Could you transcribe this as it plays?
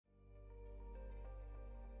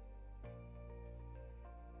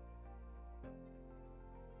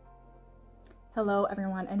Hello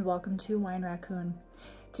everyone and welcome to Wine Raccoon.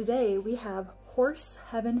 Today we have Horse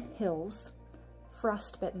Heaven Hills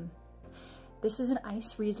Frostbitten. This is an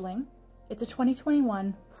ice Riesling. It's a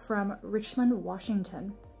 2021 from Richland,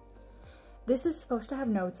 Washington. This is supposed to have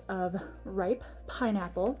notes of ripe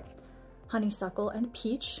pineapple, honeysuckle, and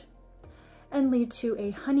peach, and lead to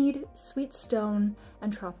a honeyed sweet stone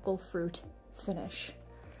and tropical fruit finish.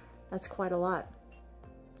 That's quite a lot.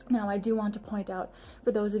 Now, I do want to point out,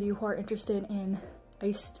 for those of you who are interested in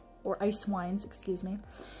ice wines,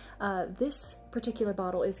 this particular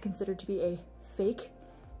bottle is considered to be a fake,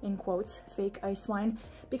 in quotes, fake ice wine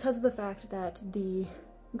because of the fact that the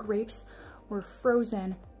grapes were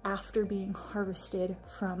frozen after being harvested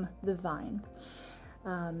from the vine.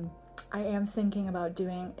 I am thinking about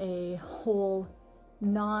doing a whole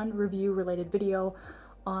non-review related video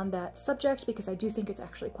on that subject because I do think it's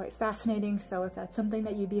actually quite fascinating. So if that's something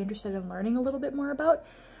that you'd be interested in learning a little bit more about,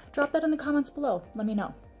 drop that in the comments below. Let me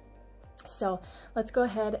know. So let's go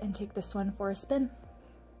ahead and take this one for a spin.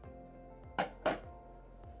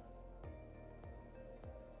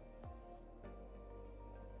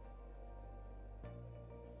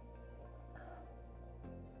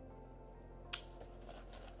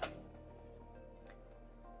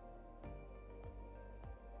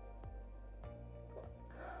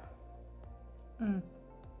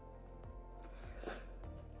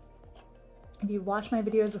 If you've watched my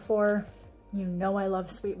videos before, you know I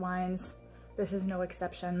love sweet wines. This is no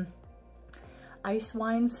exception. Ice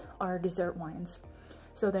wines are dessert wines,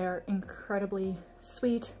 so they are incredibly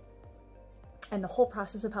sweet, and the whole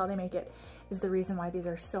process of how they make it is the reason why these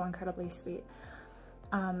are so incredibly sweet.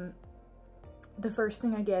 The first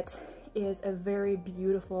thing I get is a very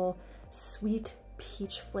beautiful sweet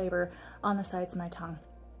peach flavor on the sides of my tongue.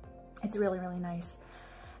 It's really, really nice.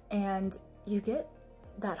 And you get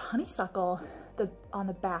that honeysuckle on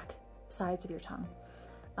the back sides of your tongue.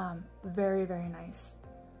 Very, very nice.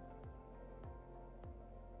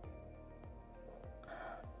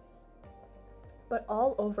 But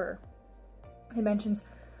all over, it mentions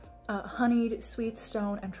honeyed, sweet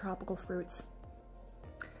stone, and tropical fruits.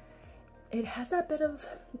 It has that bit of,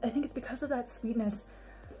 I think it's because of that sweetness,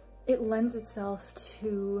 it lends itself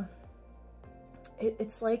to,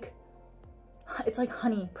 it's like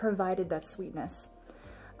honey provided that sweetness.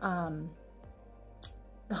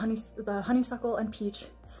 The honeysuckle and peach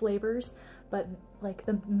flavors, but like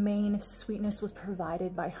the main sweetness was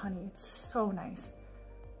provided by honey. It's so nice.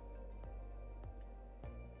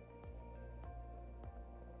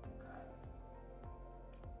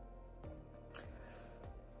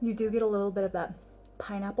 You do get a little bit of that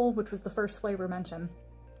pineapple, which was the first flavor mentioned,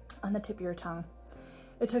 on the tip of your tongue.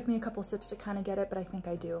 It took me a couple sips to kind of get it, but I think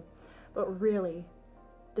I do. But really,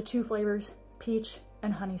 the two flavors, peach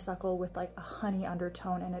and honeysuckle with like a honey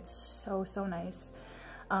undertone, and it's so, so nice.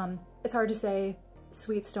 It's hard to say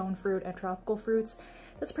sweet stone fruit and tropical fruits.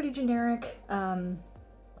 That's pretty generic. So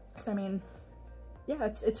I mean, yeah,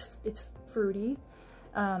 it's fruity.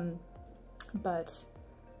 But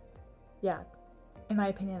yeah, in my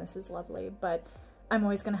opinion, this is lovely, but I'm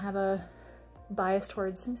always gonna have a bias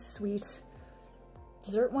towards sweet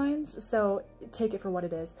dessert wines, so take it for what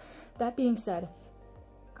it is. That being said,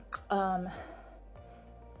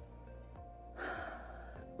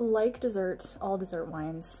 like dessert, all dessert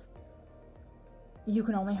wines, you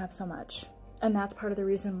can only have so much. And that's part of the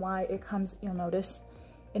reason why it comes, you'll notice,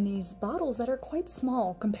 in these bottles that are quite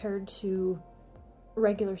small compared to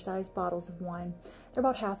regular sized bottles of wine. They're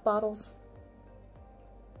about half bottles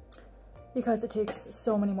because it takes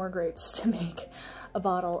so many more grapes to make a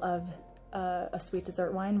bottle of a sweet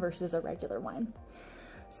dessert wine versus a regular wine.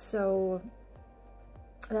 So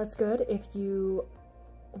that's good if you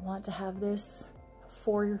want to have this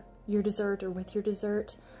for your dessert or with your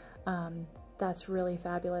dessert. That's really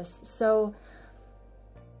fabulous. So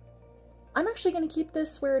I'm actually going to keep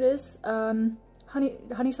this where it is.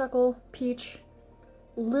 Honeysuckle, peach,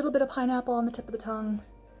 a little bit of pineapple on the tip of the tongue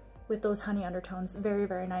with those honey undertones. Very,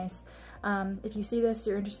 very nice. If you see this,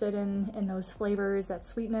 you're interested in those flavors, that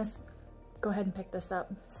sweetness, go ahead and pick this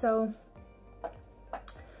up. So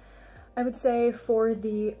I would say for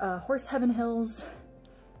the Horse Heaven Hills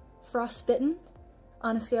Frostbitten,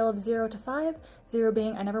 on a scale of 0 to 5, 0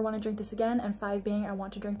 being I never want to drink this again, and 5 being I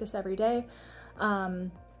want to drink this every day, I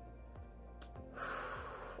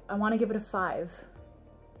want to give it a 5.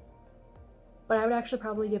 But I would actually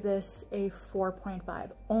probably give this a 4.5,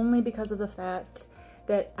 only because of the fact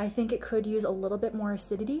that I think it could use a little bit more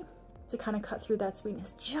acidity to kind of cut through that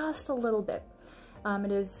sweetness just a little bit.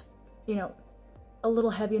 It is, you know, a little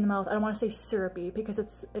heavy in the mouth. I don't want to say syrupy because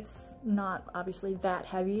it's not obviously that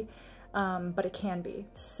heavy, but it can be.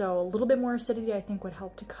 So a little bit more acidity I think would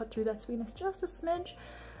help to cut through that sweetness just a smidge.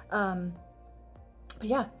 But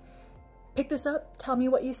yeah, pick this up, tell me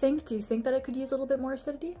what you think. Do you think that it could use a little bit more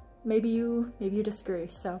acidity? Maybe you disagree.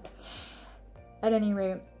 So at any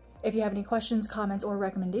rate, if you have any questions, comments, or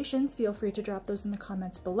recommendations, feel free to drop those in the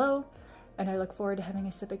comments below, and I look forward to having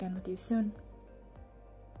a sip again with you soon.